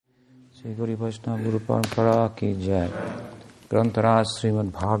श्री गौरी वैष्णव गुरु परंपरा की जय। ग्रंथराज श्रीमद्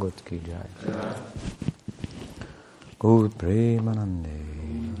भागवत की जय। गौर प्रेमानंदे।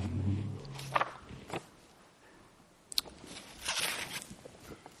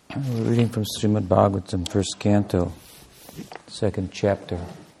 We're reading from Srimad Bhagavatam, first canto, second chapter.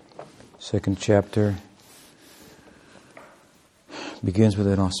 Second chapter begins with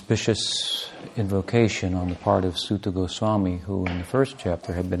an auspicious invocation on the part of Sutta Goswami, who in the first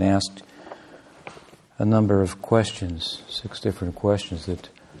chapter had been asked a number of questions, 6 different questions that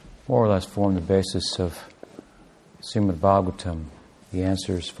more or less form the basis of Srimad Bhagavatam. The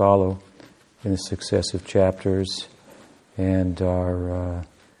answers follow in the successive chapters and are,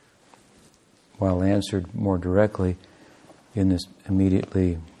 while answered more directly in this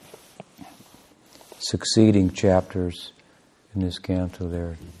immediately succeeding chapters in this canto,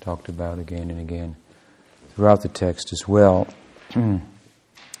 they're talked about again and again throughout the text as well.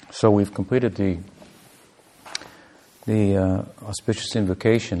 So we've completed the auspicious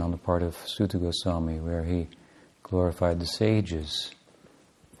invocation on the part of Sutta Goswami, where he glorified the sages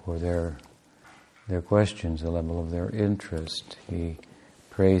for their questions, the level of their interest. He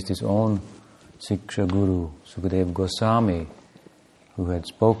praised his own Siksha Guru, Sukadeva Goswami, who had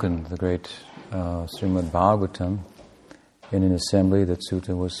spoken the great Srimad Bhagavatam in an assembly that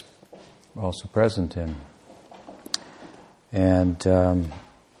Sutta was also present in. And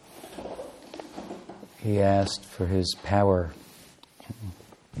he asked for his power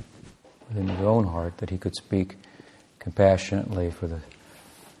within his own heart, that he could speak compassionately for the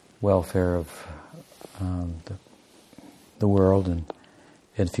welfare of the world and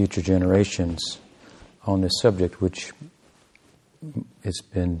future generations on this subject, which it's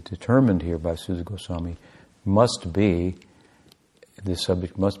been determined here by Sutta Goswami this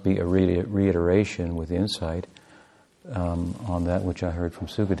subject must be a reiteration with insight on that which I heard from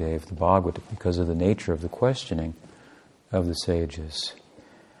Sukadeva, the Bhagavatam, because of the nature of the questioning of the sages.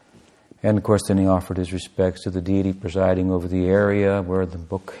 And of course then he offered his respects to the deity presiding over the area where the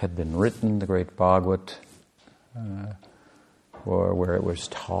book had been written, the great Bhagavat, or where it was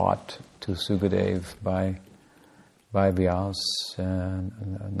taught to Sukadeva by Vyas and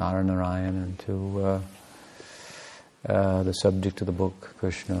Naranarayan, and to the subject of the book,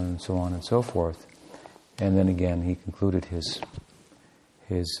 Krishna, and so on and so forth. And then again, he concluded his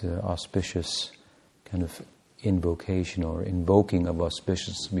auspicious kind of invocation or invoking of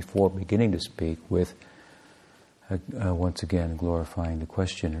auspicious before beginning to speak with, once again, glorifying the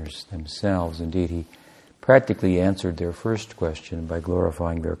questioners themselves. Indeed, he practically answered their first question by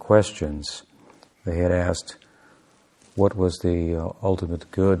glorifying their questions. They had asked, what was the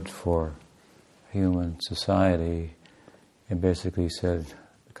ultimate good for human society? And basically said,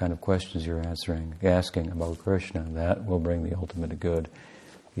 the kind of questions you're asking about Krishna, that will bring the ultimate good.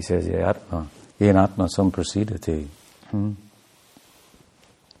 He says, Yayatma, Yenatma Samprasidati,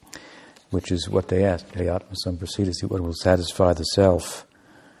 which is what they asked, Yayatma Samprasidati, what will satisfy the self.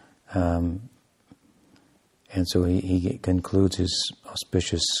 And so he concludes his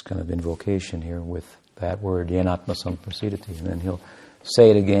auspicious kind of invocation here with that word, Yenatma Samprasidati. And then he'll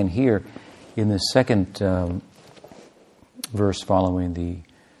say it again here in the second verse following the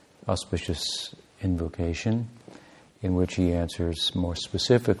auspicious invocation, in which he answers more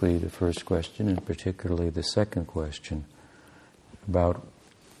specifically the first question, and particularly the second question, about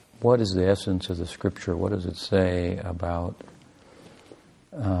what is the essence of the scripture, what does it say about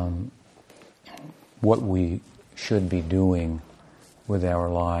what we should be doing with our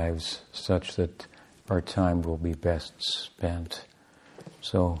lives such that our time will be best spent.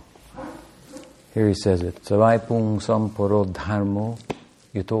 So here he says it, Savaipung samparo dharmo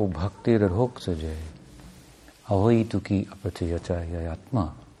yato bhakti radhoksaje avaituki apatiyata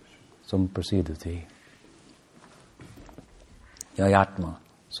yayatma samprasidati. Yayatma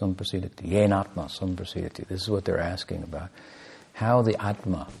samprasidati. Yenatma samprasidati. This is what they're asking about. How the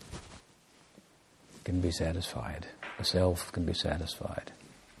Atma can be satisfied. The self can be satisfied.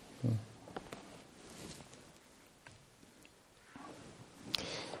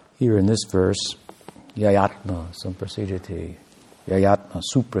 Here in this verse, Yayatma Samprasidati, Yayatma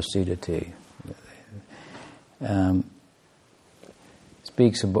Suprasidati,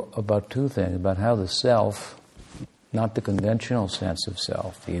 speaks about two things, about how the self, not the conventional sense of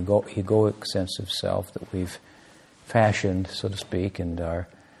self, the egoic sense of self that we've fashioned, so to speak, and are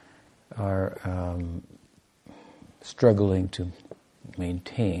struggling to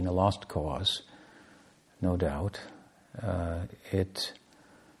maintain, a lost cause, no doubt. It,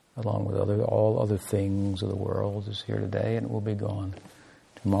 along with all other things of the world, is here today and it will be gone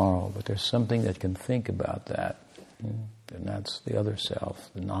tomorrow. But there's something that can think about that. And that's the other self,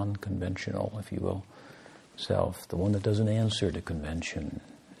 the non-conventional, if you will, self, the one that doesn't answer to convention,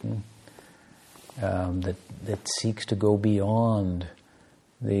 that seeks to go beyond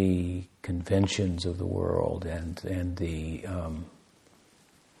the conventions of the world and the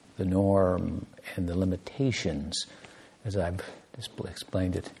norm and the limitations, as I've just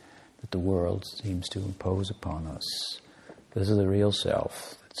explained it, that the world seems to impose upon us. This is the real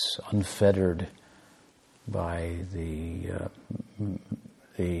self that's unfettered by the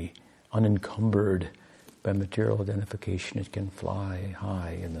unencumbered by material identification. It can fly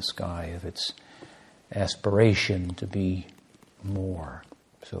high in the sky of its aspiration to be more.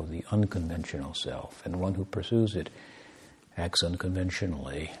 So the unconventional self, and one who pursues it acts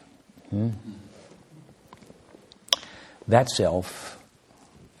unconventionally. That self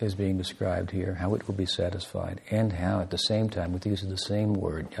is being described here, how it will be satisfied, and how at the same time, with the use of the same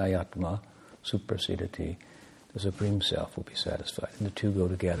word, ayatma, suprasidati, the Supreme Self will be satisfied. And the two go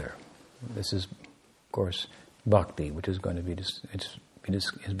together. This is, of course, bhakti, which is going to be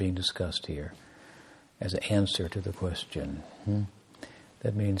is being discussed here as an answer to the question.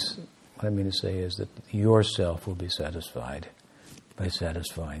 That means, what I mean to say is that your self will be satisfied by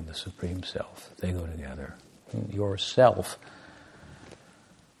satisfying the Supreme Self. They go together. Your self,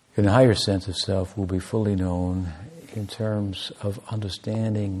 in a higher sense of self, will be fully known in terms of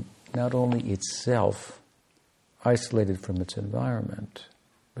understanding not only itself isolated from its environment,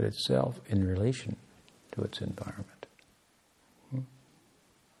 but itself in relation to its environment.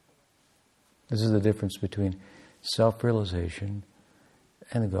 This is the difference between self-realization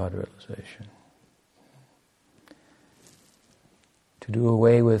and God realization. To do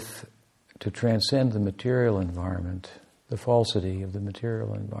away with, to transcend the material environment, the falsity of the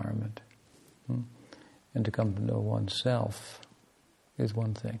material environment, and to come to know oneself is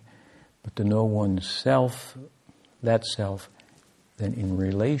one thing. But to know oneself, that self, then in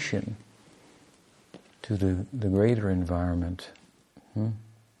relation to the greater environment,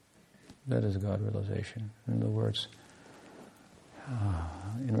 that is God realization. In other words,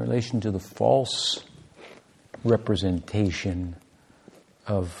 in relation to the false representation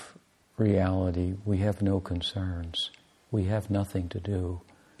of reality, we have no concerns. We have nothing to do.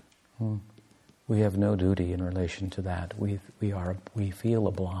 We have no duty in relation to that. We feel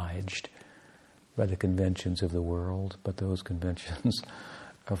obliged by the conventions of the world, but those conventions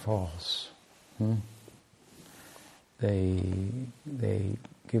are false. They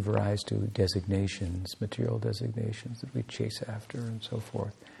give rise to designations, material designations that we chase after and so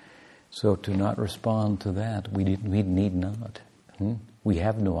forth. So to not respond to that, we need not. We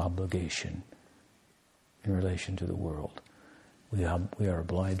have no obligation in relation to the world. We are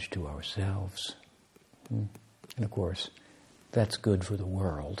obliged to ourselves. And of course, that's good for the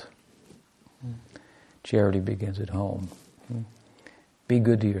world. Charity begins at home. Be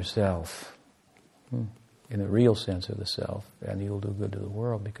good to yourself, in the real sense of the self, and you'll do good to the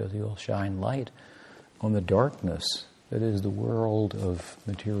world because you'll shine light on the darkness that is the world of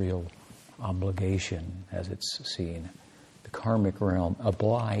material obligation as it's seen. The karmic realm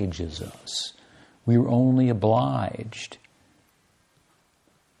obliges us. We were only obliged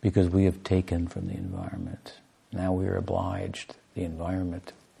because we have taken from the environment. Now we are obliged. The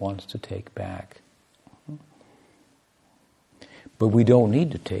environment wants to take back. But we don't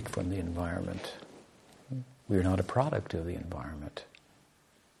need to take from the environment. We are not a product of the environment.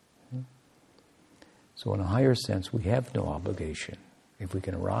 So in a higher sense, we have no obligation. If we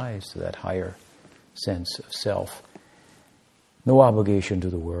can rise to that higher sense of self, no obligation to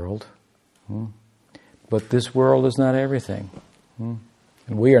the world. But this world is not everything. And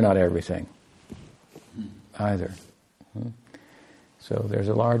we are not everything either. So there's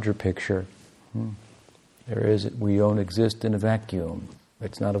a larger picture. We don't exist in a vacuum.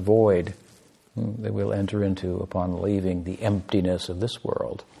 It's not a void that we'll enter into upon leaving the emptiness of this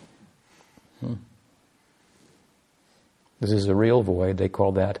world. This is a real void. They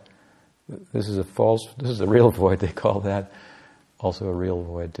call that, this is a real void. They call that also a real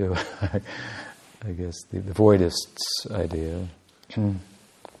void too. I guess the voidists' idea.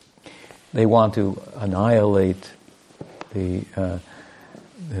 They want to annihilate the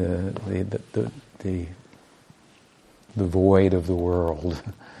void of the world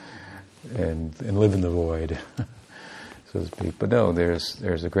and live in the void, so to speak. But no,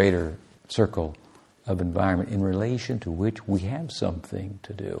 there's a greater circle of environment in relation to which we have something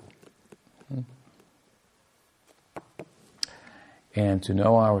to do. And to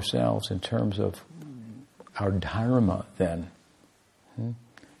know ourselves in terms of our dharma, then,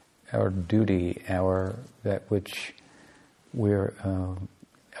 our duty, that which we're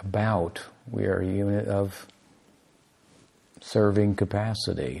about. We are a unit of serving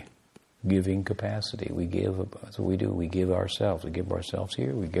capacity, giving capacity. We give, that's what we do. We give ourselves. We give ourselves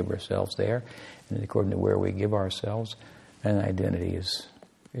here, we give ourselves there. And according to where we give ourselves, an identity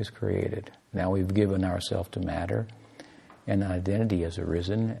is created. Now we've given ourselves to matter, and an identity has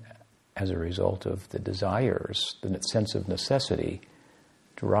arisen as a result of the desires, the sense of necessity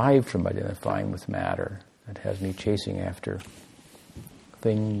derived from identifying with matter that has me chasing after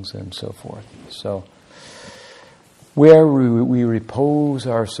things and so forth. So, where we repose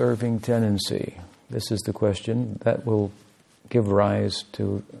our serving tendency, this is the question that will give rise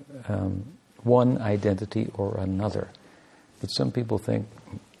to one identity or another. But some people think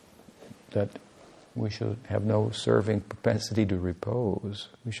that we should have no serving propensity to repose.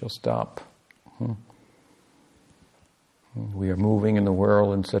 We shall stop. We are moving in the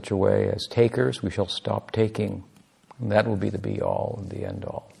world in such a way as takers, we shall stop taking. And that will be the be-all and the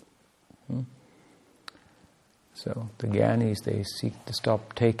end-all. So the Gyanis, they seek to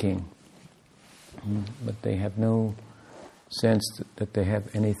stop taking, but they have no sense that they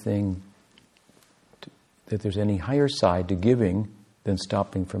have anything, that there's any higher side to giving than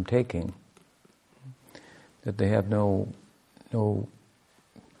stopping from taking. That they have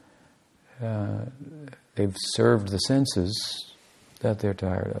they've served the senses that they're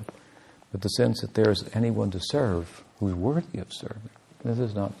tired of. But the sense that there's anyone to serve who is worthy of serving, this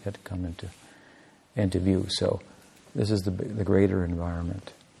has not yet come into view. So this is the greater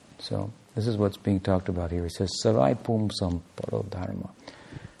environment. So this is what's being talked about here. He says, Savai pumsam paro dharma.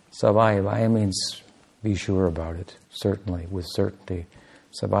 Savai, vaya means be sure about it, certainly, with certainty.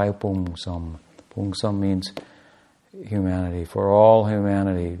 Savai pumsam. Pumsam means humanity. For all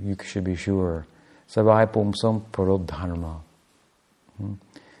humanity, you should be sure. Savai pumsam paro dharma.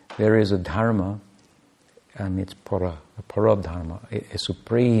 There is a dharma, and it's para dharma, a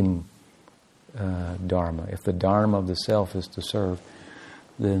supreme dharma. If the dharma of the self is to serve,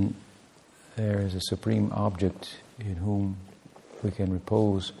 then there is a supreme object in whom we can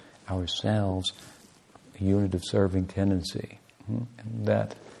repose ourselves, a unit of serving tendency. And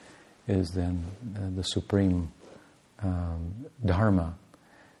that is then the supreme dharma.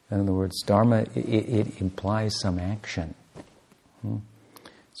 In other words, dharma, it implies some action.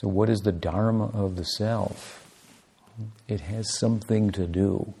 So what is the dharma of the self? It has something to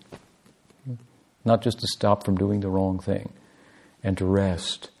do. Not just to stop from doing the wrong thing and to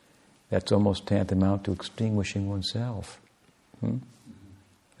rest. That's almost tantamount to extinguishing oneself.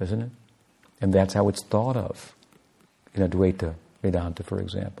 Isn't it? And that's how it's thought of. In Advaita Vedanta, for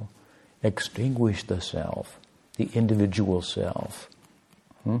example. Extinguish the self, the individual self.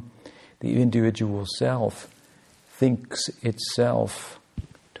 The individual self thinks itself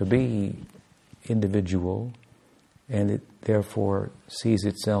to be individual, and it therefore sees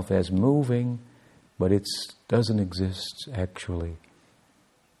itself as moving, but it doesn't exist actually.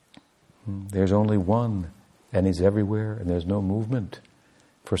 There's only one, and he's everywhere, and there's no movement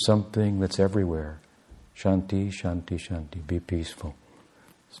for something that's everywhere. Shanti, shanti, shanti. Be peaceful.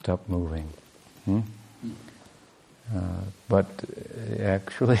 Stop moving. But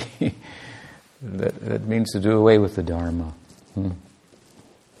actually, that means to do away with the Dharma.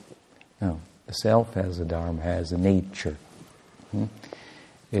 No, the self has a Dharma, has a nature.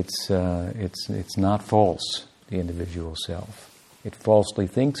 It's not false, the individual self. It falsely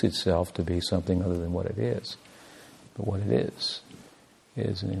thinks itself to be something other than what it is. But what it is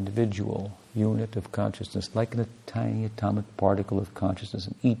an individual unit of consciousness, like a tiny atomic particle of consciousness,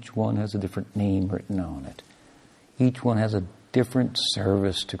 and each one has a different name written on it. Each one has a different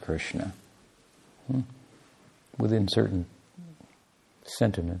service to Krishna within certain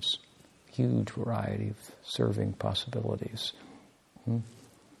sentiments. Huge variety of serving possibilities in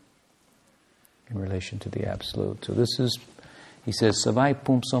relation to the Absolute. So this is, he says, Savai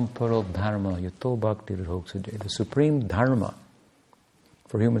pumsam paro dharma yato bhakti rhoksajay. The supreme dharma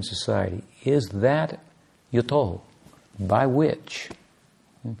for human society is that yato, by which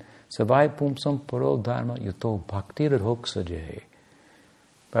Savai pumsam paro dharma yato bhakti rhoksajay,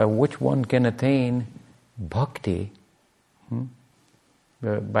 by which one can attain bhakti,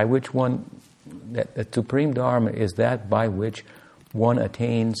 by which one, that supreme dharma is that by which one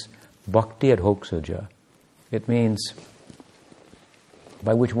attains bhakti adhoksaja. It means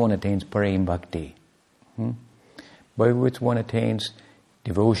by which one attains prem bhakti, by which one attains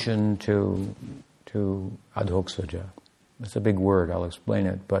devotion to adhoksaja. That's a big word, I'll explain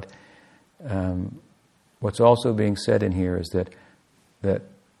it, but what's also being said in here is that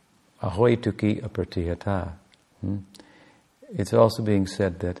ahoituki apratihata. It's also being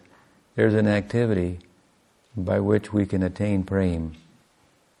said that there's an activity by which we can attain prem,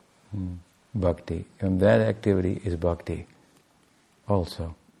 bhakti, and that activity is bhakti.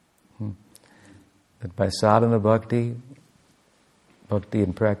 also. That by sadhana bhakti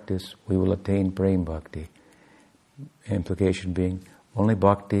in practice, we will attain prem bhakti. Implication being, only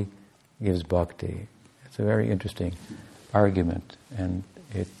bhakti gives bhakti. It's a very interesting argument, and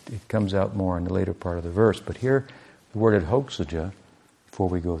it comes out more in the later part of the verse. But here, the word adhoksaja, before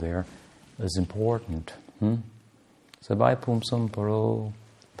we go there, is important. Sabai pumsam paro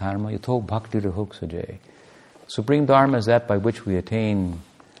dharma yato bhakti adhoksaja. Supreme dharma is that by which we attain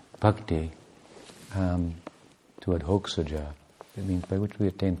bhakti to adhoksaja. It means by which we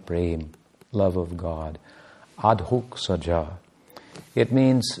attain prem, love of God. Adhoksaja. It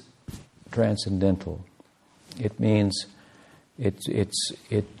means transcendental. It means it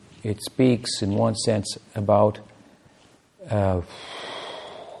speaks in one sense about the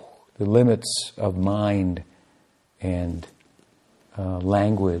limits of mind and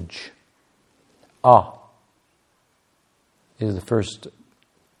language. Is the first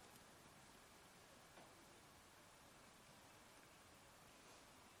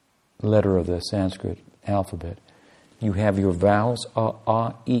letter of the Sanskrit alphabet. You have your vowels,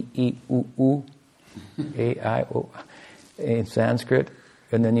 a, e, u, a, I, o, in Sanskrit,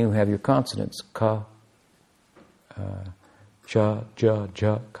 and then you have your consonants, ka, cha, ja,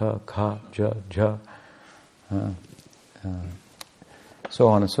 ja, ka, ja, ja, so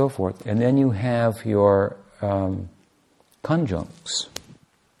on and so forth. And then you have your conjuncts,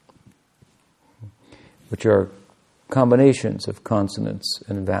 which are combinations of consonants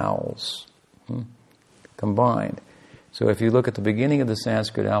and vowels combined. So if you look at the beginning of the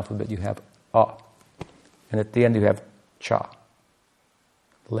Sanskrit alphabet, you have a, and at the end you have cha.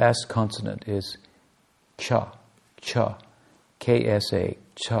 The last consonant is cha, K-S-A,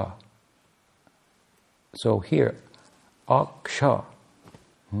 cha. So here, aksha,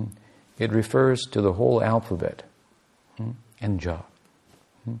 it refers to the whole alphabet, and ja.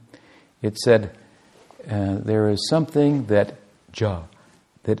 It said there is something that ja,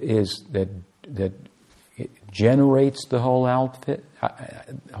 that it generates the whole alphabet,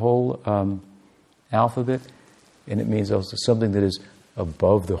 and it means also something that is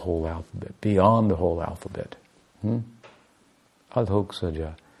above the whole alphabet, beyond the whole alphabet.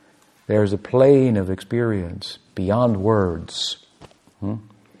 Adhoksaja. There's a plane of experience beyond words,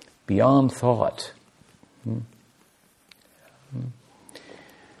 beyond thought.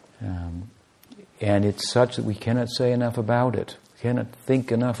 And it's such that we cannot say enough about it. We cannot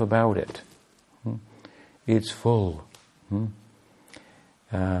think enough about it. It's full.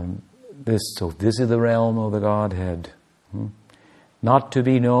 This is the realm of the Godhead. Not to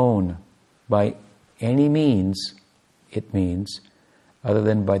be known by any means, it means, other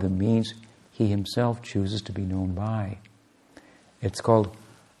than by the means He Himself chooses to be known by. It's called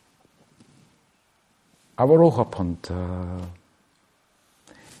Avaroha Panta,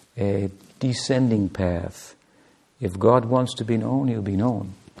 a descending path. If God wants to be known, He'll be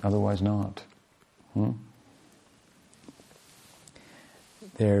known. Otherwise not.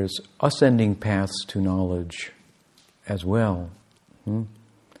 There's ascending paths to knowledge as well.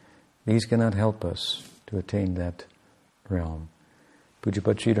 These cannot help us to attain that realm.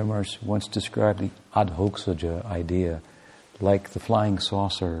 Pujapad Sridhar Maharaj once described the adhoksaja idea like the flying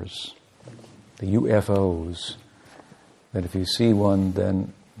saucers, the UFOs, that if you see one,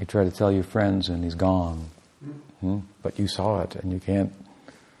 then you try to tell your friends and he's gone. But you saw it, and you can't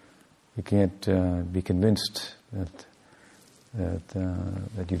be convinced that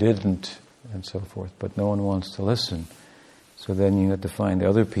you didn't, and so forth. But no one wants to listen. So then you have to find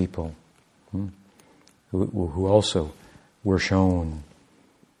other people who also were shown.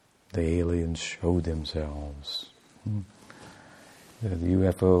 The aliens showed themselves. The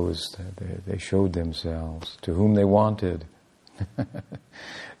UFOs, they showed themselves to whom they wanted.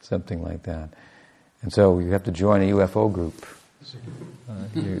 Something like that. And so you have to join a UFO group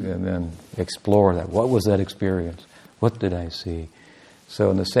and then explore that. What was that experience? What did I see? So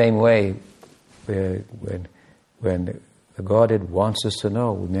in the same way, when the Godhead wants us to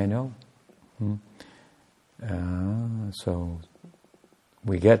know, we may know. So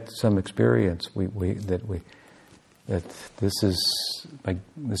we get some experience. That this is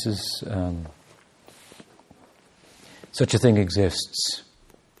such a thing exists.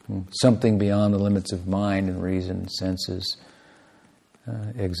 Something beyond the limits of mind and reason and senses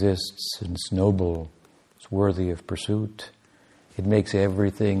exists, and it's noble. It's worthy of pursuit. It makes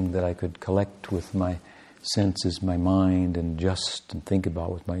everything that I could collect with my senses, my mind, and think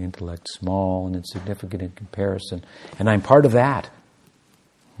about with my intellect small and insignificant in comparison. And I'm part of that.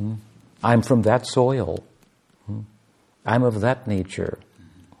 I'm from that soil. I'm of that nature.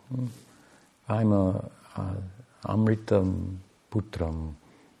 I'm a Amritam Putram,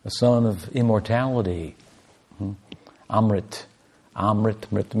 the son of immortality. Amrit.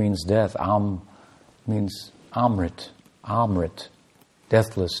 Mrit means death. Means Amrit. Amrit.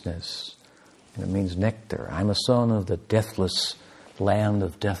 Deathlessness. And it means nectar. I'm a son of the deathless land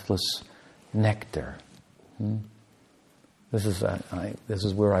of deathless nectar. This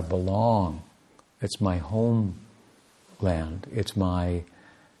is where I belong. It's my home land. It's my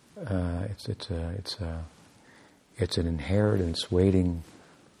it's an inheritance waiting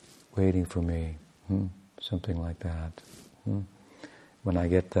for me. Something like that. When I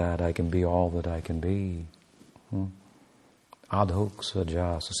get that, I can be all that I can be. Adhok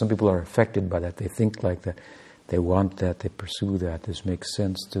saja. So some people are affected by that. They think like that. They want that. They pursue that. This makes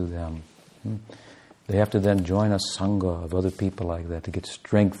sense to them. They have to then join a sangha of other people like that to get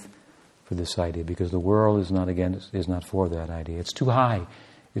strength for this idea, because the world is not for that idea. It's too high.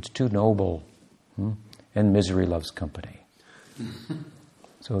 It's too noble. And misery loves company.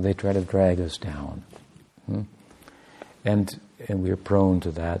 So they try to drag us down. And we're prone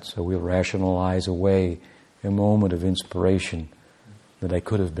to that, so we'll rationalize away a moment of inspiration that I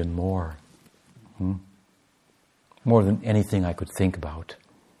could have been more. More than anything I could think about.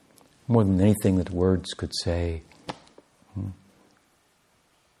 More than anything that words could say.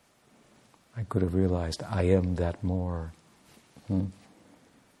 I could have realized I am that more.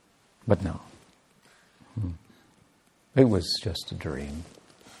 But no. It was just a dream.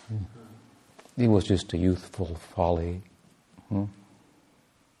 It was just a youthful folly.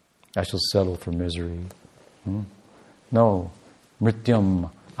 I shall settle for misery. No. Mrityam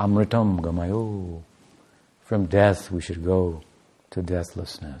amritam gamayo. From death we should go to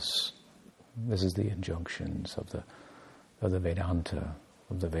deathlessness. This is the injunctions of the Vedanta,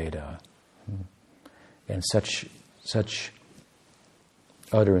 of the Veda. And such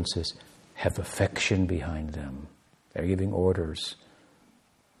utterances have affection behind them. They're giving orders.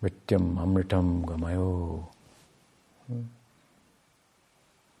 Mrityam amritam gamayo.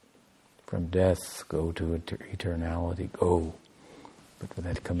 From death, go to eternality, go. But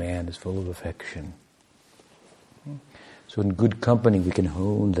that command is full of affection. So in good company we can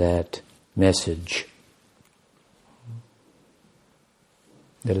hone that message.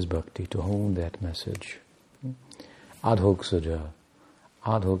 That is bhakti, to hone that message. Adhoksaja.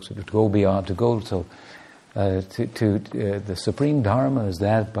 To go beyond, to go to the supreme dharma is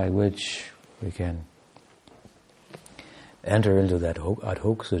that by which we can enter into that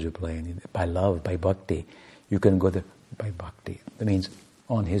adhoksaja plane, by love, by bhakti. You can go there by bhakti. That means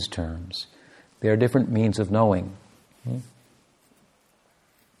on his terms. There are different means of knowing.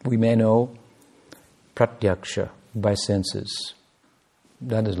 We may know pratyaksha, by senses.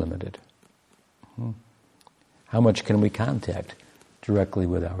 That is limited. How much can we contact directly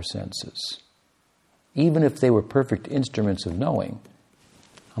with our senses? Even if they were perfect instruments of knowing,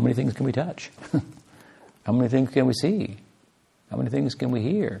 how many things can we touch? How many things can we see? How many things can we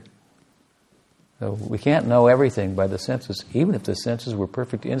hear? So we can't know everything by the senses, even if the senses were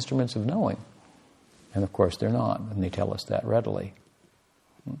perfect instruments of knowing. And of course they're not, and they tell us that readily.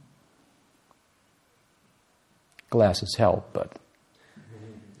 Glasses help, but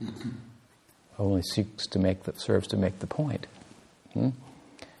only serves to make the point.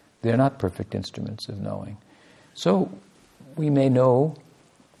 They're not perfect instruments of knowing. So we may know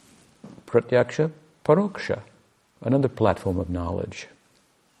pratyaksha, paroksha, another platform of knowledge,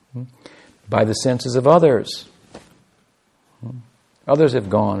 by the senses of others. Others have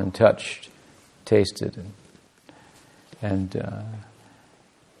gone and touched, tasted, and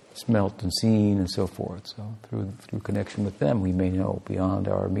smelt and seen and so forth. So through connection with them, we may know beyond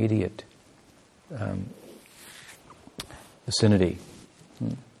our immediate vicinity.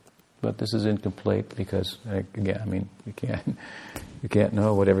 But this is incomplete because, again, you can't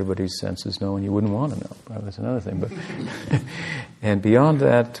know what everybody's senses know, and you wouldn't want to know. Well, that's another thing. But and beyond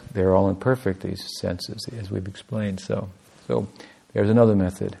that, they're all imperfect, these senses, as we've explained. So there's another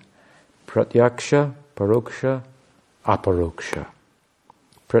method: pratyaksha, paroksha, aparoksha.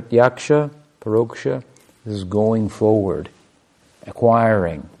 Pratyaksha, paroksha. This is going forward,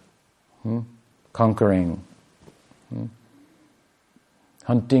 acquiring, conquering.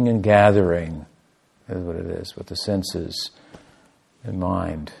 Hunting and gathering is what it is, with the senses and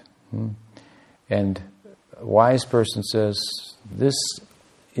mind. And a wise person says, this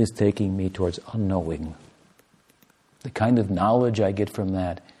is taking me towards unknowing. The kind of knowledge I get from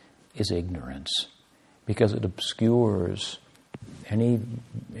that is ignorance, because it obscures any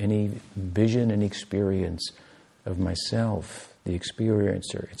vision and experience of myself, the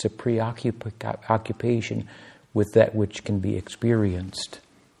experiencer. It's a preoccupation with that which can be experienced,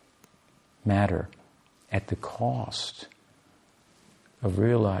 matter, at the cost of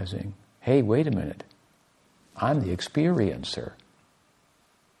realizing, hey, wait a minute, I'm the experiencer.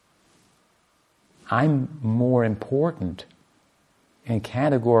 I'm more important and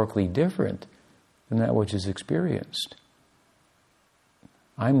categorically different than that which is experienced.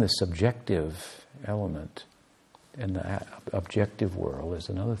 I'm the subjective element, and the objective world is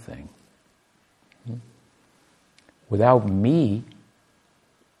another thing. Without me,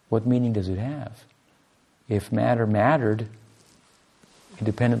 what meaning does it have? If matter mattered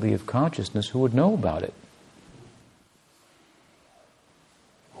independently of consciousness, who would know about it?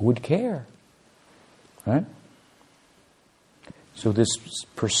 Who would care? Right? So this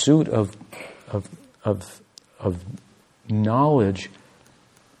pursuit of knowledge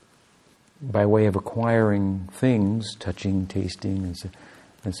by way of acquiring things, touching, tasting,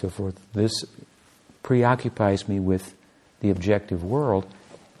 and so forth, this preoccupies me with the objective world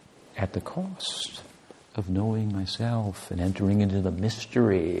at the cost of knowing myself and entering into the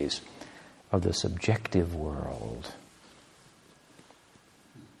mysteries of the subjective world.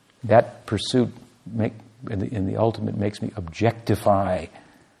 That pursuit in the ultimate makes me objectify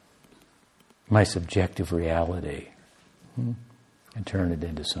my subjective reality and turn it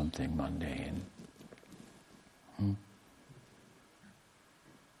into something mundane.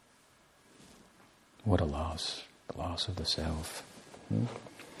 What a loss, the loss of the self.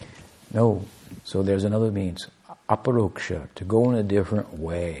 No, so there's another means, aparoksha, to go in a different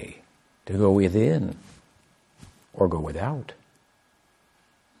way, to go within or go without.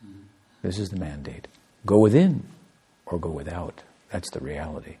 This is the mandate. Go within or go without. That's the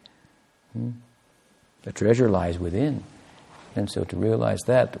reality. The treasure lies within. And so to realize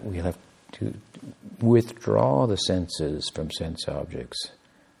that, we have to withdraw the senses from sense objects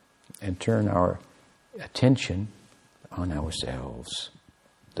and turn our attention on ourselves,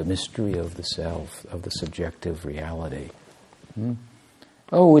 the mystery of the self, of the subjective reality.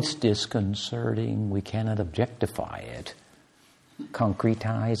 Oh, it's disconcerting. We cannot objectify it,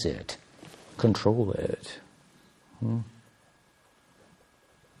 concretize it, control it.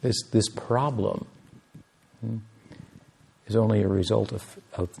 This problem is only a result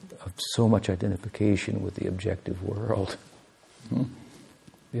of so much identification with the objective world. You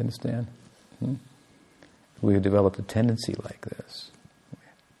understand? We have developed a tendency like this.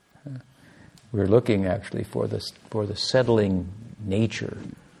 We're looking actually for the settling nature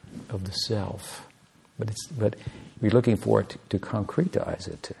of the self, but we're looking for it to concretize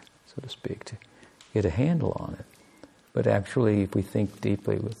it, so to speak, to get a handle on it. But actually, if we think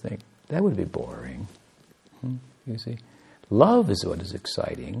deeply, we'll think that would be boring. You see, love is what is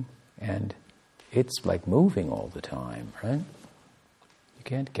exciting, and it's like moving all the time, right? You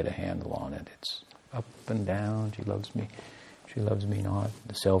can't get a handle on it. It's up and down. She loves me not.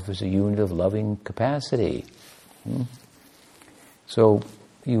 The self is a unit of loving capacity. So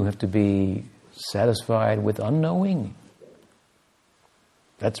you have to be satisfied with unknowing.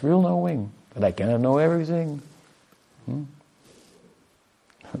 That's real knowing, that I cannot know everything.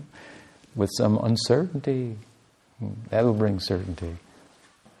 With some uncertainty. That will bring certainty.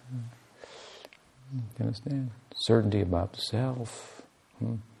 You understand? Certainty about the self.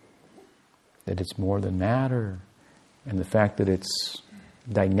 That it's more than matter. And the fact that it's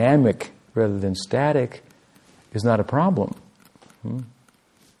dynamic rather than static is not a problem.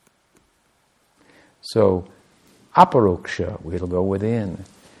 So, aparoksha, we'll go within.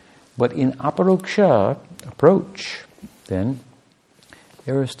 But in aparoksha approach, then,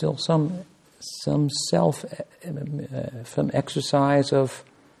 there is still some exercise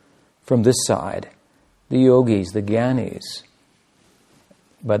from this side. The yogis, the jnanis,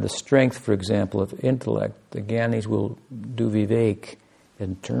 by the strength, for example, of intellect, the jnanis will do vivek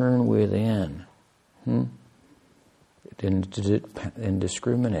and turn within and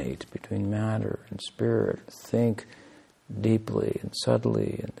discriminate between matter and spirit, think deeply and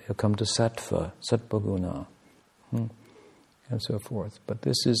subtly, and they'll come to sattva guna, and so forth. But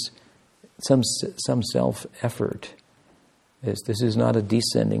this is some self-effort. This is not a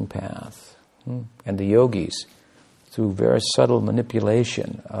descending path. And the yogis, through very subtle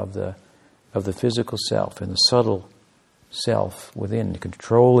manipulation of the physical self and the subtle self within,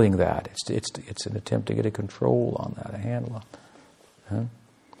 controlling that. It's an attempt to get a control on that, a handle on it.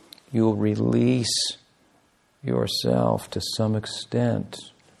 You'll release yourself to some extent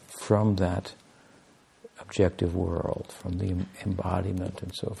from that objective world, from the embodiment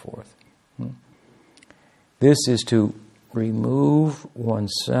and so forth. This is to remove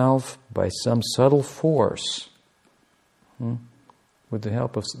oneself by some subtle force, with the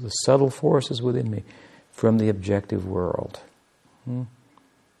help of the subtle forces within me, from the objective world.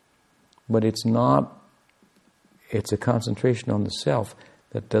 But it's not it's a concentration on the self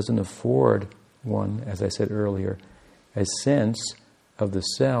that doesn't afford one, as I said earlier, a sense of the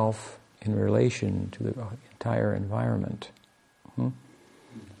self in relation to the entire environment.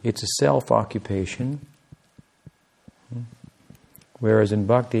 It's a self-occupation, whereas in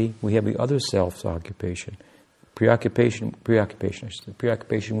bhakti we have the other self's occupation, preoccupation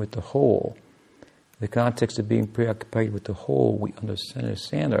with the whole. In the context of being preoccupied with the whole, we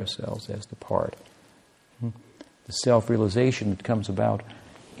understand ourselves as the part. The self-realization that comes about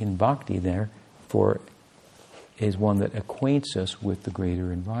in bhakti, therefore, is one that acquaints us with the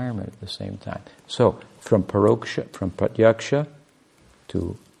greater environment at the same time. So, from pratyaksha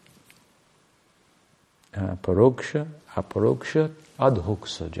to paroksha, aparoksha,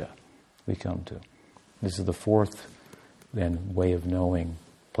 adhoksaja, we come to. This is the fourth, then, way of knowing,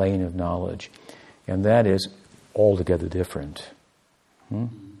 plane of knowledge. And that is altogether different.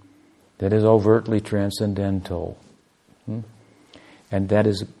 That is overtly transcendental. And that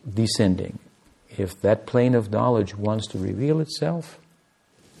is descending. If that plane of knowledge wants to reveal itself,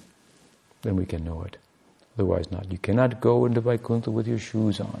 then we can know it. Otherwise not. You cannot go into Vaikuntha with your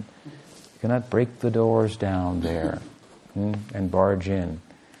shoes on. You cannot break the doors down there and barge in.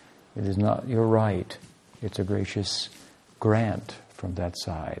 It is not your right. It's a gracious grant from that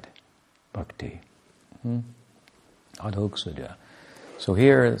side. Bhakti. Adhoksaja. So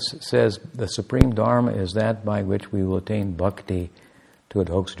here it says the supreme dharma is that by which we will attain bhakti to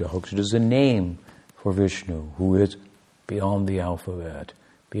Adhoksaja. Adhoksaja is a name for Vishnu, who is beyond the alphabet,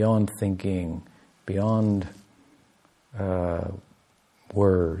 beyond thinking, beyond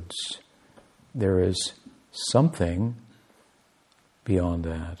words. There is something beyond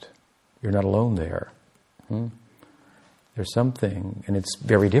that. You're not alone there. There's something, and it's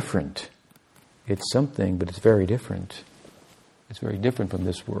very different. It's something, but it's very different. It's very different from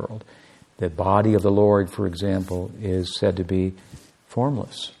this world. The body of the Lord, for example, is said to be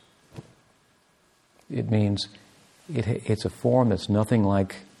formless. It means it's a form that's nothing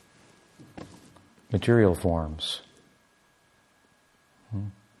like material forms.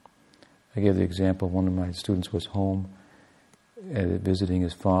 I gave the example, one of my students was home visiting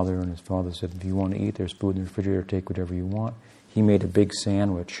his father, and his father said, if you want to eat, there's food in the refrigerator, take whatever you want. He made a big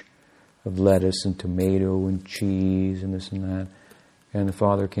sandwich of lettuce and tomato and cheese and this and that. And the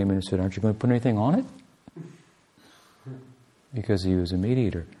father came in and said, aren't you going to put anything on it? Because he was a meat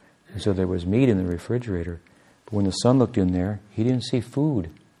eater. And so there was meat in the refrigerator. But when the son looked in there, he didn't see food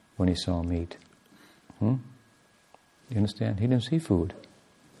when he saw meat. You understand? He didn't see food.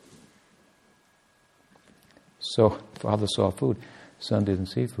 So father saw food. Son didn't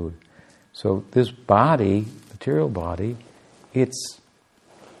see food. So this body, material body, it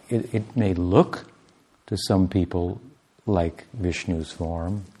may look to some people like Vishnu's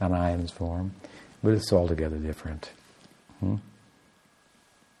form, Narayan's form, but it's altogether different.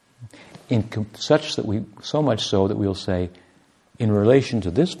 So much so that we'll say, in relation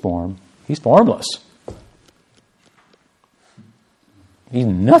to this form, he's formless. He's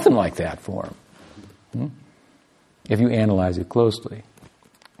nothing like that form. If you analyze it closely.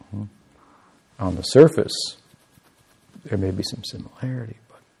 On the surface, there may be some similarity,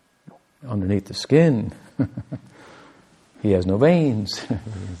 but underneath the skin, he has no veins,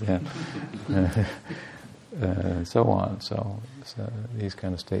 so on. So these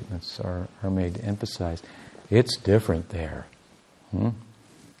kind of statements are made to emphasize it's different there.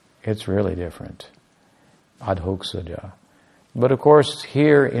 It's really different. Adhoksaja. But of course,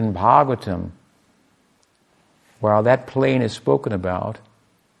 here in Bhagavatam, while that plane is spoken about,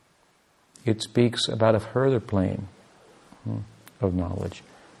 it speaks about a further plane of knowledge,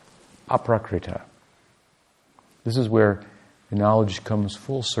 aprakrita. This is where the knowledge comes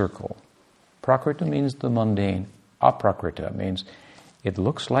full circle. Prakrita means the mundane. Aprakrita means it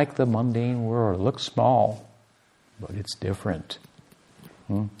looks like the mundane world. It looks small, but it's different.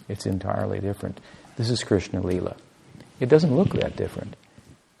 It's entirely different. This is Krishna Leela. It doesn't look that different.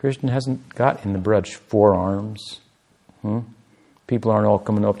 Krishna hasn't got in the brush 4 arms. People aren't all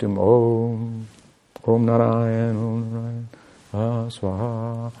coming up to him, Om Narayan,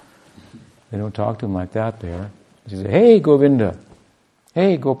 Swaha. They don't talk to him like that there. They say, hey Govinda,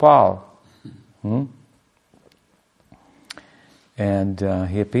 hey Gopal. And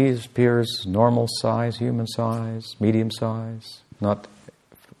he appears normal size, human size, medium size, not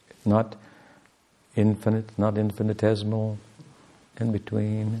infinite, not infinitesimal, in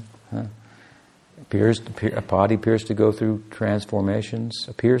between. A body appears to go through transformations,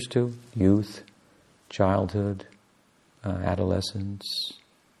 appears to youth, childhood, adolescence,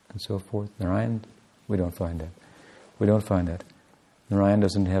 and so forth. Narayan, we don't find that. Narayan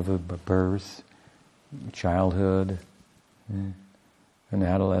doesn't have a birth. childhood, and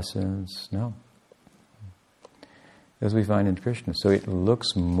adolescence. No. As we find in Krishna. So it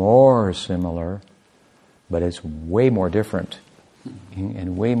looks more similar, but it's way more different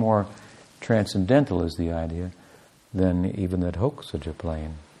and way more transcendental is the idea than even that Hokshaja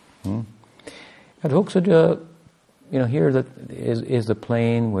plane. At Hokshaja, here that is the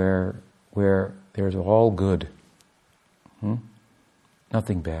plane where there's all good.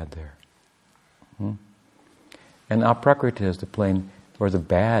 Nothing bad there. And Aprakrita is the plane where the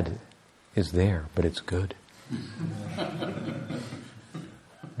bad is there, but it's good.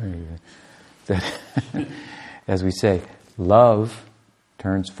 As we say, love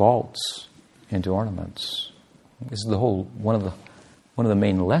turns faults into ornaments. This is one of the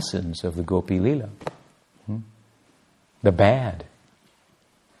main lessons of the Gopi Leela. The bad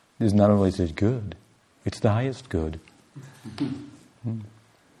is not only such good, it's the highest good.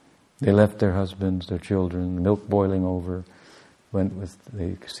 They left their husbands, their children, the milk boiling over,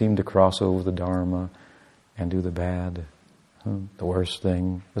 they seemed to cross over the Dharma and do the bad, the worst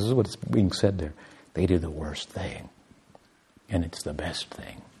thing. This is what's being said there. They did the worst thing, and it's the best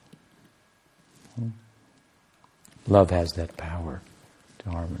thing. Love has that power to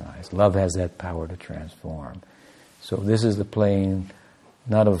harmonize. Love has that power to transform. So this is the plane,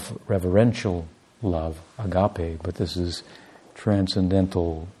 not of reverential love, agape, but this is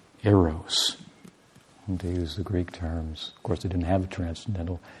transcendental eros, to use the Greek terms. Of course, they didn't have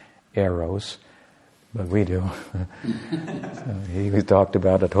transcendental eros, but we do. So he talked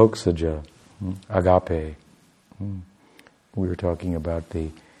about at Hokshaja, agape. We were talking about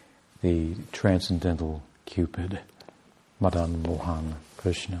the transcendental Cupid, Madan Mohan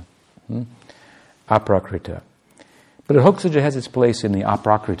Krishna. Aprakrita. But Hokshaja has its place in the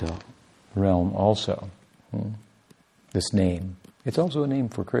Aprakrita realm also. This name. It's also a name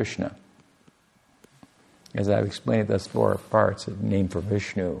for Krishna. As I've explained it thus far, it's a name for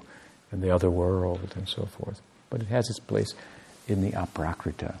Vishnu and the other world and so forth. But it has its place in the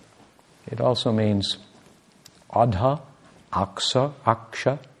Aprakrita. It also means Adha,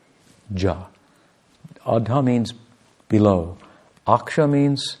 Aksha, Ja. Adha means below. Aksha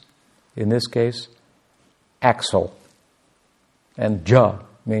means, in this case, axle. And Ja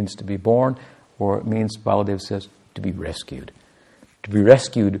means to be born, or it means, Baladev says, to be rescued. To be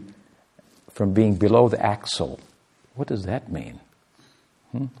rescued from being below the axle. What does that mean?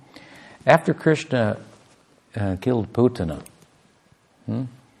 After Krishna killed Putana, and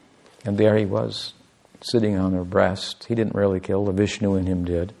there he was, sitting on her breast. He didn't really kill, the Vishnu in him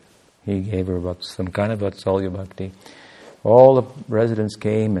did. He gave her some kind of Vatsalya Bhakti. All the residents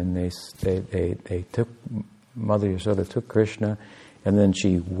came and they took, Mother Yasoda took Krishna, and then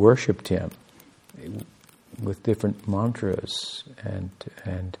she worshipped him with different mantras and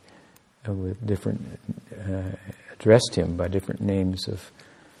with different, addressed him by different names of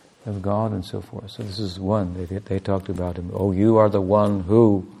God and so forth. So this is one. They talked about him. Oh, you are the one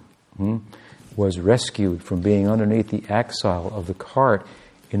who was rescued from being underneath the axle of the cart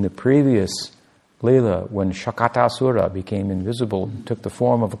in the previous Leela when Shakatasura became invisible and took the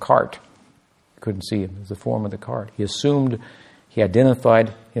form of a cart. Couldn't see him. It was the form of the cart. He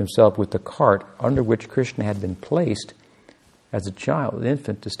identified himself with the cart under which Krishna had been placed as a child, an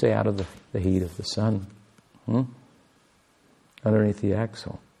infant, to stay out of the heat of the sun. Underneath the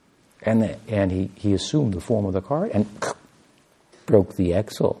axle. And he assumed the form of the cart and broke the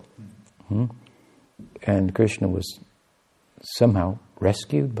axle. And Krishna was somehow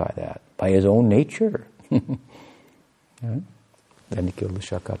rescued by that, by his own nature. Then he killed the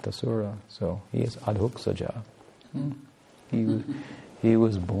Shakatasura. So he is Adhoksaja. He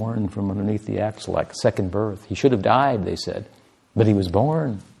was born from underneath the axle, like a second birth. He should have died, they said. But he was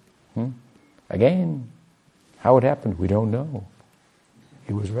born. Again, how it happened, we don't know.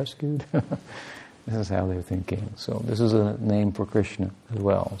 He was rescued. This is how they're thinking. So this is a name for Krishna as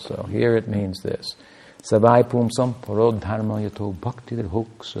well. So here it means this. Savai pumsam parod dharma yato bhakti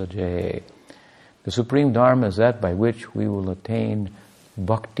hoksaje. The supreme dharma is that by which we will attain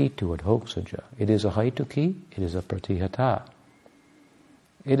bhakti to adhoksaja. It is a haituki, it is a pratihata.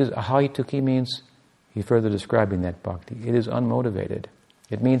 It is a haituki means, he further describing that bhakti, it is unmotivated.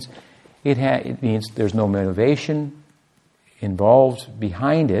 It means there's no motivation involved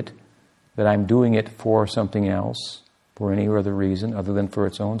behind it, that I'm doing it for something else, for any other reason other than for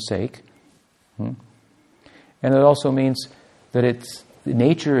its own sake. And it also means that the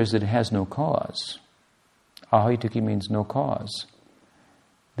nature is that it has no cause. Ahaituki means no cause.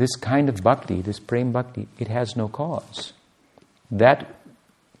 This kind of bhakti, this prem bhakti, it has no cause. That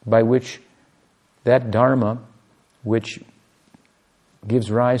by which, that dharma which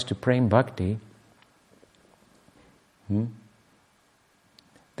gives rise to prem bhakti,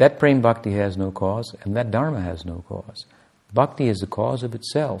 That Prem Bhakti has no cause, and that Dharma has no cause. Bhakti is the cause of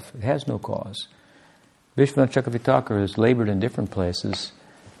itself. It has no cause. Vishwanath Chakravarti Thakur has labored in different places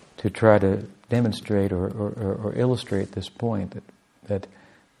to try to demonstrate or illustrate this point, that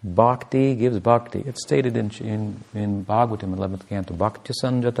Bhakti gives Bhakti. It's stated in Bhagavatam, 11th canto, Bhakti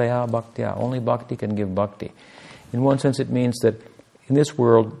Sanjataya Bhaktya. Only Bhakti can give Bhakti. In one sense, it means that in this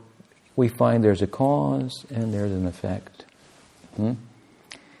world, we find there's a cause and there's an effect.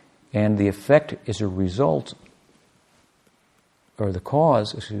 And the effect is a result, or the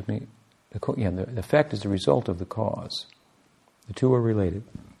cause, excuse me, the effect is the result of the cause. The two are related.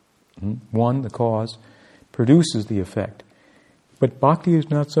 One, the cause, produces the effect. But bhakti is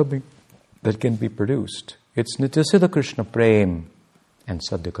not something that can be produced. It's Nityasiddha Krishna Prem and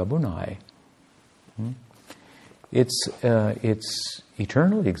Saddhika Bunai. It's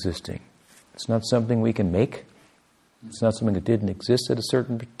eternally existing. It's not something we can make. It's not something that didn't exist at a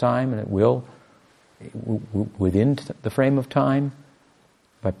certain time and it will within the frame of time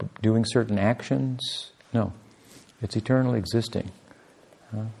by doing certain actions. No, it's eternally existing.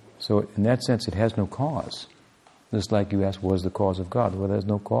 So in that sense, it has no cause. Just like you asked, what is the cause of God? Well, there's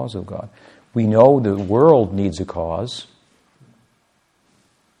no cause of God. We know the world needs a cause.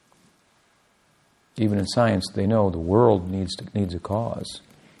 Even in science, they know the world needs a cause.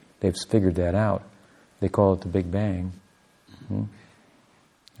 They've figured that out. They call it the Big Bang. There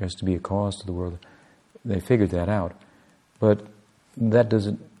has to be a cause to the world. They figured that out. But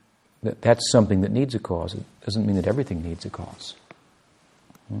that's something that needs a cause. It doesn't mean that everything needs a cause.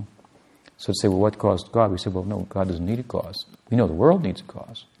 So to say, well, what caused God? We say, well, no, God doesn't need a cause. We know the world needs a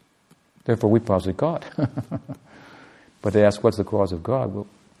cause. Therefore, we posit God. But they ask, what's the cause of God? Well,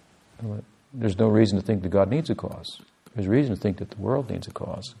 there's no reason to think that God needs a cause. There's reason to think that the world needs a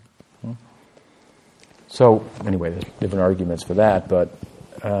cause. So, anyway, there's different arguments for that, but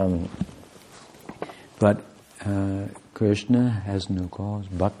Krishna has no cause.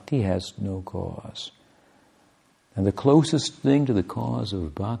 Bhakti has no cause. And the closest thing to the cause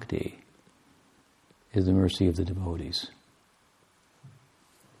of bhakti is the mercy of the devotees.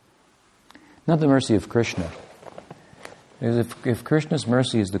 Not the mercy of Krishna. Because if Krishna's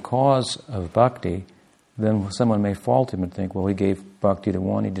mercy is the cause of bhakti, then someone may fault him and think, well, he gave bhakti to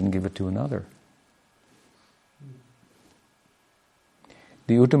one, he didn't give it to another.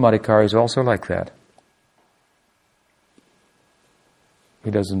 The Uttamadhikari is also like that.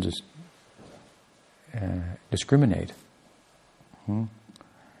 He doesn't just discriminate. The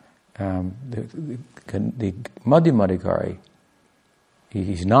Madhyamadhikari,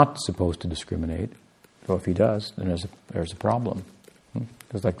 he's not supposed to discriminate. So if he does, then there's a problem.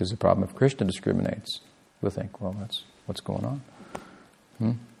 Just like there's a problem if Krishna discriminates. We'll think, well, that's what's going on.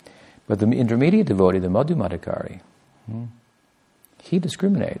 But the intermediate devotee, the Madhyamadhikari, he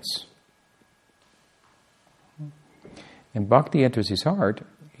discriminates. And bhakti enters his heart,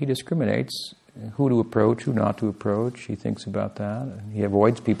 he discriminates who to approach, who not to approach. He thinks about that. And he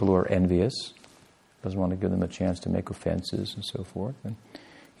avoids people who are envious, doesn't want to give them a chance to make offenses and so forth. And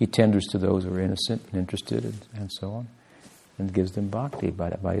he tenders to those who are innocent and interested and so on, and gives them bhakti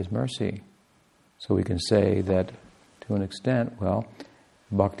by his mercy. So we can say that, to an extent, well,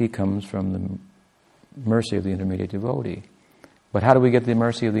 bhakti comes from the mercy of the intermediate devotee. But how do we get the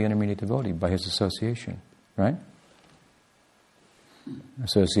mercy of the intermediate devotee? By his association, right?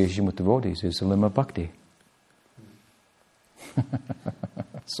 Association with devotees is a limb of bhakti.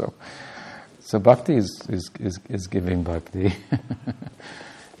 So bhakti is giving bhakti.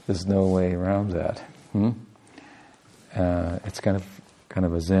 There's no way around that. It's kind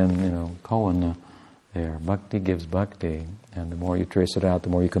of a Zen, koan there. Bhakti gives bhakti, and the more you trace it out, the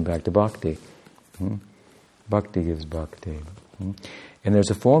more you come back to bhakti. Bhakti gives bhakti. And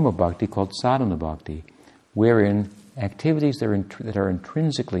there's a form of bhakti called sadhana bhakti, wherein activities that are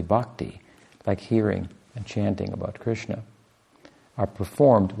intrinsically bhakti, like hearing and chanting about Krishna, are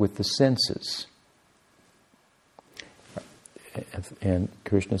performed with the senses. And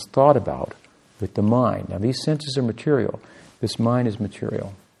Krishna is thought about with the mind. Now these senses are material. This mind is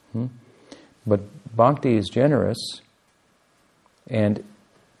material. But bhakti is generous, and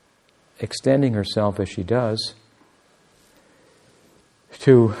extending herself as she does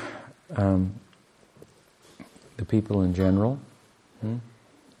to the people in general.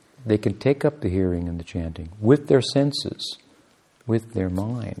 They can take up the hearing and the chanting with their senses, with their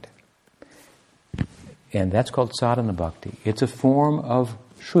mind. And that's called sadhana bhakti. It's a form of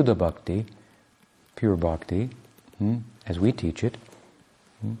shuddha bhakti, pure bhakti, as we teach it.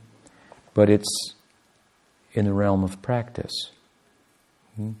 But it's in the realm of practice.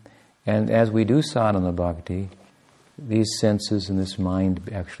 And as we do sadhana bhakti, these senses and this mind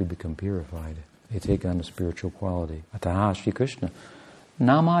actually become purified. They take on a spiritual quality. Ataha Shri Krishna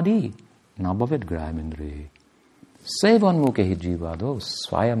namadi nabhavid grahimindrihi sevanmukhi jivado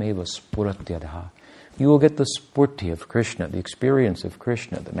swayameva spuratyadaha. You will get the spurti of Krishna, the experience of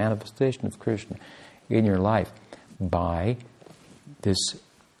Krishna, the manifestation of Krishna in your life by this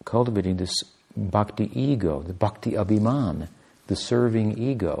cultivating this bhakti ego, the bhakti abhiman, the serving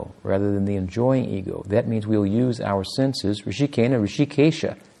ego, rather than the enjoying ego. That means we'll use our senses, rishikena,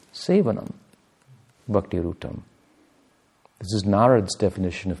 rishikesha, sevanam, bhakti rutam. This is Narad's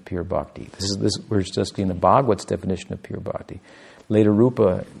definition of pure bhakti. We're just in the Bhagavata's definition of pure bhakti. Later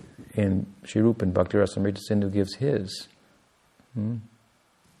Rupa in Sri Rupa and Bhakti Rasamrita Sindhu gives his. What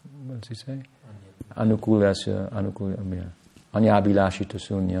does he say? Anukulasya, anyabhilashita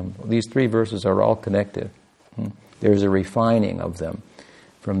sunyam. These three verses are all connected. There's a refining of them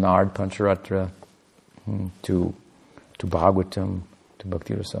from Narad Pancharatra to Bhagavatam to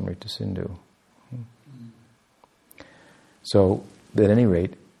Bhakti Rasamrita Sindhu. So, at any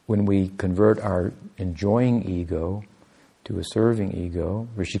rate, when we convert our enjoying ego to a serving ego,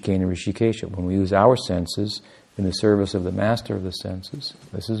 rishikena rishikesha, when we use our senses in the service of the master of the senses,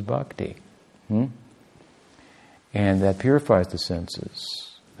 this is bhakti. And that purifies the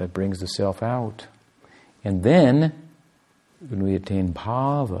senses, that brings the self out. And then, when we attain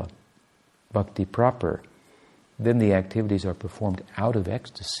bhava, bhakti proper, then the activities are performed out of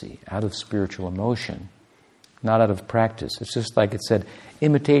ecstasy, out of spiritual emotion, not out of practice. It's just like it said,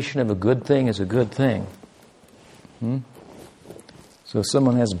 imitation of a good thing is a good thing. So if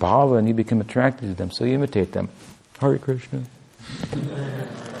someone has bhava and you become attracted to them, so you imitate them. Hare Krishna.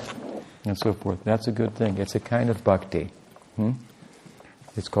 And so forth. That's a good thing. It's a kind of bhakti.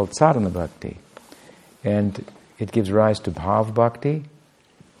 It's called sadhana bhakti. And it gives rise to bhav bhakti,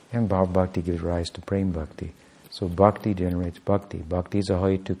 and bhav bhakti gives rise to prem bhakti. So bhakti generates bhakti. Bhakti is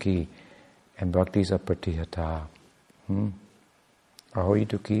ahoituki, and bhakti is apratihata.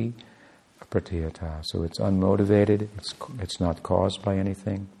 Ahoituki, apratihata. So it's unmotivated, it's not caused by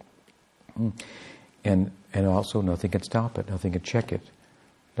anything. And also nothing can stop it, nothing can check it,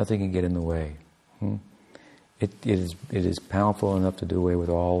 nothing can get in the way. It is powerful enough to do away with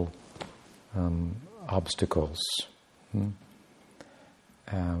all obstacles.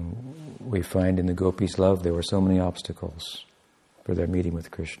 We find in the gopis' love there were so many obstacles for their meeting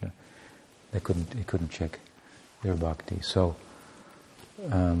with Krishna. They couldn't check their bhakti. So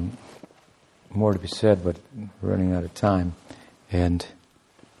more to be said, but we're running out of time. And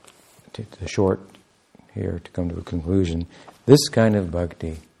the short here to come to a conclusion. This kind of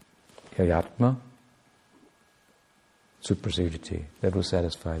bhakti, yayatma, suprasiditi, that will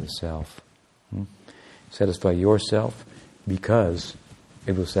satisfy the self. Satisfy yourself because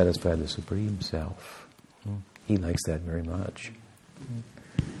it will satisfy the Supreme Self. He likes that very much.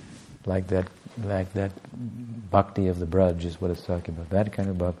 Like that bhakti of the Braj is what it's talking about. That kind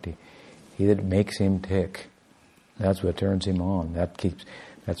of bhakti. That makes him tick. That's what turns him on.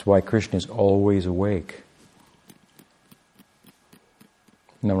 That's why Krishna is always awake.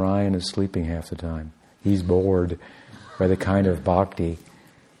 Narayan is sleeping half the time. He's bored by the kind of bhakti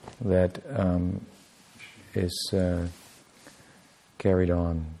that is carried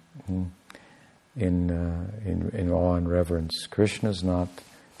on in awe and reverence. Krishna's not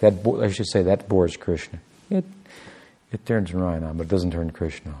that. I should say that bores Krishna. It turns Narayan on, but it doesn't turn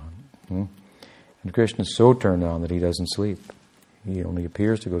Krishna on. And Krishna is so turned on that he doesn't sleep. He only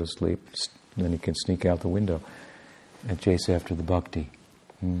appears to go to sleep, and then he can sneak out the window and chase after the bhakti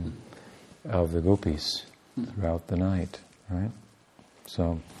of the gopis throughout the night. Right?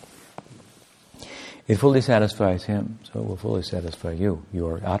 So it fully satisfies him, so it will fully satisfy you.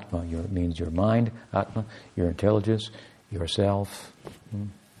 Your atma, means your mind, atma, your intelligence, yourself,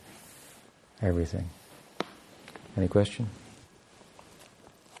 everything. Any question?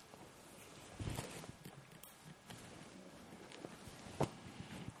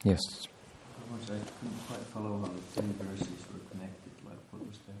 Yes. I couldn't quite follow how the 10 verses were connected. Like, what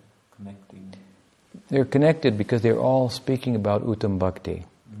was the connecting? They're connected because they're all speaking about Uttam Bhakti.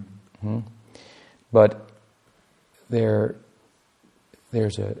 But there's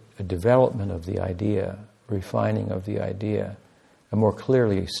a development of the idea, refining of the idea, a more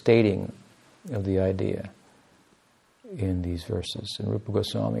clearly stating of the idea in these verses. And Rupa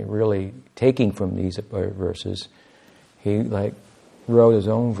Goswami really taking from these verses, he wrote his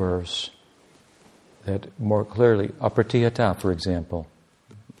own verse that more clearly, apratihata, for example.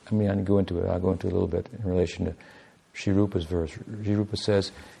 I'll go into it a little bit in relation to Sri Rupa's verse. Sri Rupa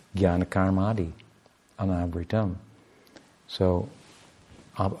says, jnana karmadi anavritam. So,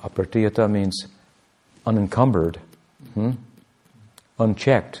 apratihata means unencumbered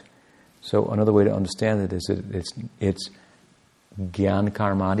Unchecked. So another way to understand it is that it's Gyan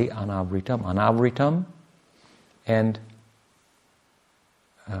Karmadi Anavritam. Anavritam and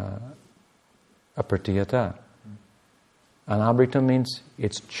Apratiyata. Anavritam means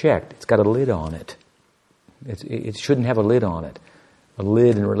it's checked. It's got a lid on it. It shouldn't have a lid on it. A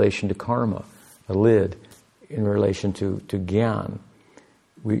lid in relation to karma. A lid in relation to Gyan.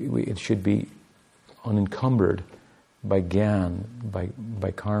 It should be unencumbered by Gyan,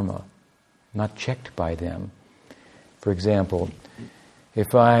 by karma, not checked by them. For example,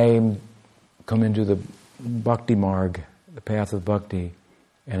 if I come into the Bhakti Marg, the path of Bhakti,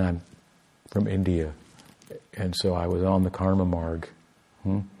 and I'm from India, and so I was on the Karma Marg,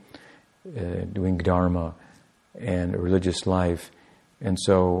 doing Dharma and a religious life, and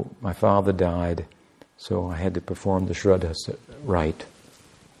so my father died, so I had to perform the Shraddha rite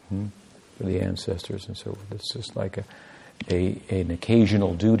for the ancestors, and so it's just like an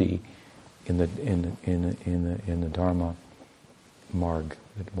occasional duty in the Dharma Marg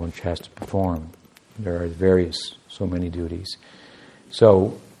that one has to perform. There are so many duties.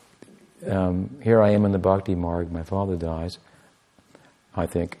 So here I am in the Bhakti Marg. My father dies. I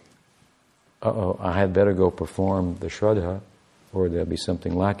think, I had better go perform the Shraddha, or there'll be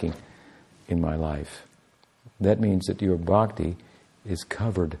something lacking in my life. That means that your bhakti is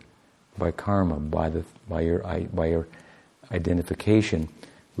covered by karma, by your identification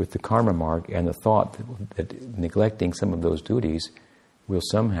with the karma mark, and the thought that neglecting some of those duties will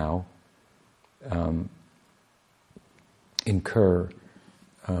somehow incur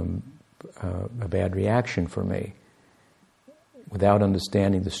a bad reaction for me, without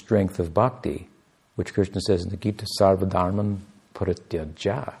understanding the strength of bhakti, which Krishna says in the Gita, Sarvadharman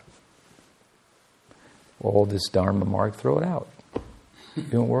Parityaja. All this dharma mark, throw it out. You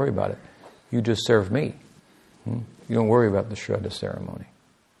don't worry about it. You just serve me. You don't worry about the Shraddha ceremony.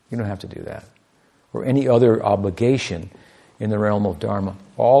 You don't have to do that. Or any other obligation in the realm of dharma.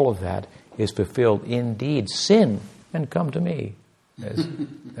 All of that is fulfilled. Indeed, sin and come to me,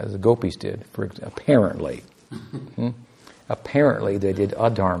 as the gopis did, apparently. Apparently they did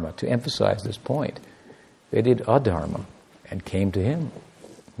adharma, to emphasize this point. They did adharma and came to him.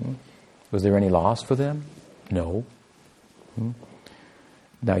 Was there any loss for them? No.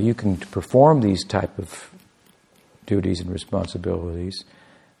 Now you can perform these type of duties and responsibilities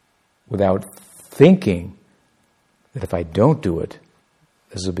without thinking that if I don't do it,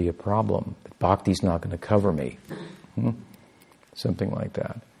 this will be a problem. That bhakti's not going to cover me. Something like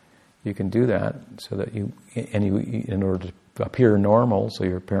that. You can do that so that in order to appear normal, so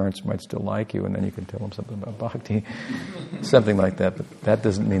your parents might still like you, and then you can tell them something about bhakti, something like that. But that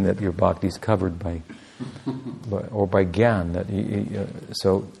doesn't mean that your bhakti is covered by gyan.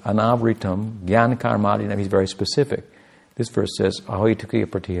 So anavritam, gyan karmadi, he's very specific. This verse says ahoitukiya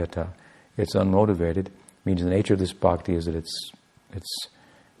pratiyata. It's unmotivated. Means the nature of this bhakti is that it's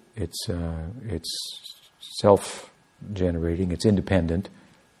self-generating. It's independent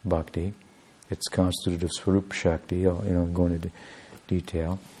bhakti. It's constituted of Swarup Shakti, going into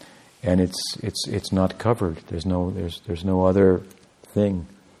detail, and it's not covered. There's no other thing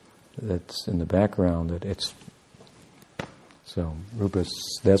that's in the background that it's. So Rupa,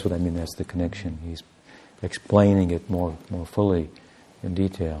 that's what I mean. That's the connection. He's explaining it more fully in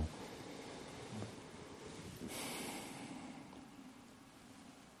detail.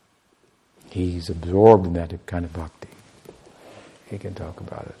 He's absorbed in that kind of bhakti. He can talk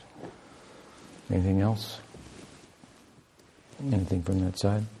about it. Anything else? Anything from that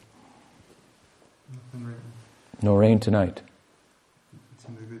side? No rain tonight. It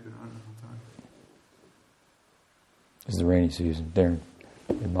seems like they've been on the whole time. It's the rainy season there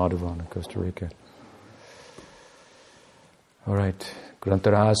in Madhuvan, Costa Rica. All right.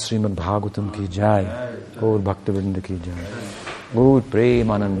 Grantaraj Srimad Bhagavatam ki jai. Gaur Bhaktivinoda ki jai. Gaur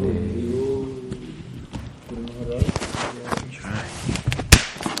Premanande.